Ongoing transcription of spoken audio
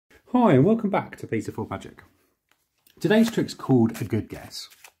Hi and welcome back to peterfordmagic. Today's trick's called a good guess.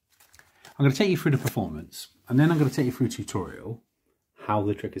 I'm going to take you through the performance and then I'm going to take you through a tutorial how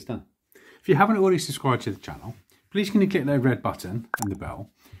the trick is done. If you haven't already subscribed to the channel, please can you click that red button and the bell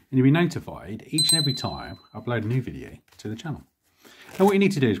and you'll be notified each and every time I upload a new video to the channel. And what you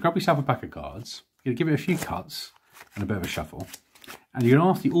need to do is grab yourself a pack of cards, you're going to give it a few cuts and a bit of a shuffle, and you're going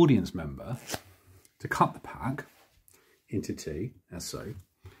to ask the audience member to cut the pack into two, as so.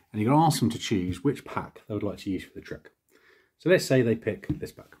 And you're going to ask them to choose which pack they would like to use for the trick. So let's say they pick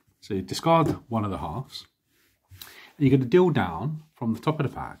this pack. So you discard one of the halves, and you're going to deal down from the top of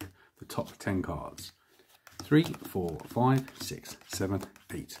the pack, the top 10 cards. 3, 4, 5, 6, 7,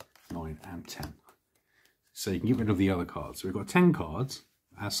 8, 9, and 10. So you can get rid of the other cards. So we've got 10 cards,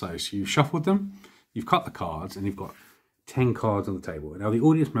 as so. So you've shuffled them, you've cut the cards, and you've got 10 cards on the table. Now the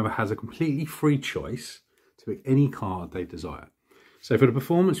audience member has a completely free choice to pick any card they desire. So for the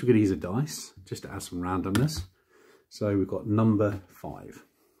performance, we're going to use a dice, just to add some randomness. So we've got number 5.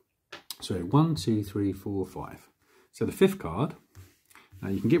 So 1, 2, 3, 4, 5. So the 5th card, now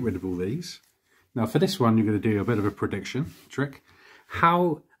you can get rid of all these. Now for this one, you're going to do a bit of a prediction trick.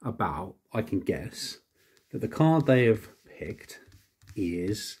 How about I can guess that the card they have picked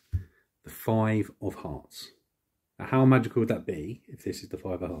is the 5 of hearts. Now how magical would that be if this is the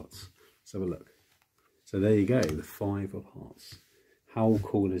 5 of hearts? Let's have a look. So there you go, the 5 of hearts. How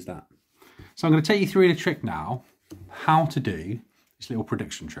cool is that? So I'm going to take you through the trick now, how to do this little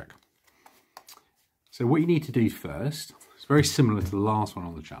prediction trick. So what you need to do first, it's very similar to the last one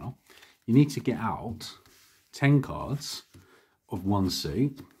on the channel. You need to get out 10 cards of one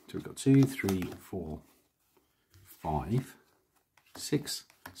suit. So we've got 2, 3, 4, 5, 6,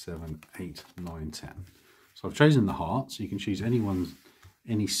 7, 8, 9, 10. So I've chosen the heart, so you can choose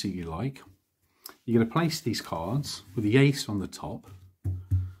any suit you like. You're going to place these cards with the ace on the top,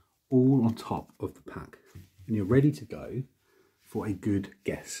 all on top of the pack, and you're ready to go for a good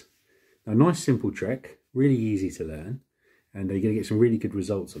guess. Now, nice simple trick, really easy to learn, and you're going to get some really good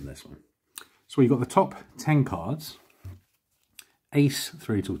results on this one. So you've got the top 10 cards, ace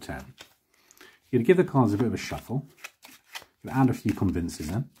through till 10. You're going to give the cards a bit of a shuffle, you're going to add a few convinces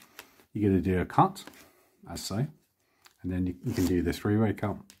in, you're going to do a cut, as so, and then you can do the 3-way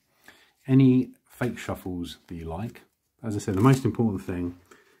cut. Any fake shuffles that you like. As I said, the most important thing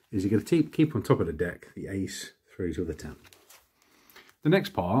is you're going to keep on top of the deck the ace through to the 10. The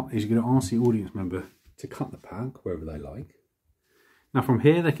next part is you're going to ask the audience member to cut the pack wherever they like. Now from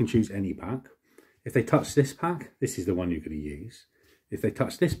here they can choose any pack. If they touch this pack, this is the one you're going to use. If they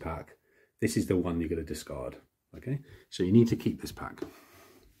touch this pack, this is the one you're going to discard. Okay, so you need to keep this pack.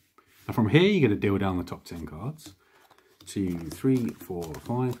 Now from here you're going to deal down the top 10 cards. 2, 3, 4,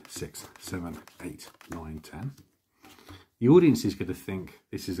 5, 6, 7, 8, 9, 10. The audience is going to think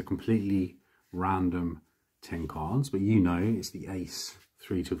this is a completely random 10 cards, but you know it's the ace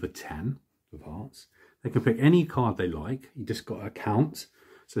through to the 10 of hearts. They can pick any card they like. You just got to count.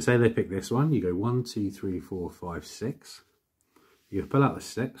 So say they pick this one, you go 1, 2, 3, 4, 5, 6. You can pull out the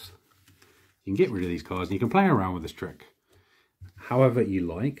 6th. You can get rid of these cards and you can play around with this trick however you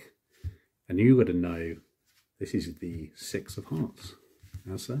like, and you've got to know this is the 6 of hearts.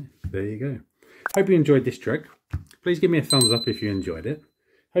 As so, there you go. Hope you enjoyed this trick. Please give me a thumbs up if you enjoyed it.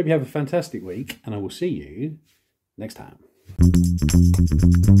 Hope you have a fantastic week, and I will see you next time.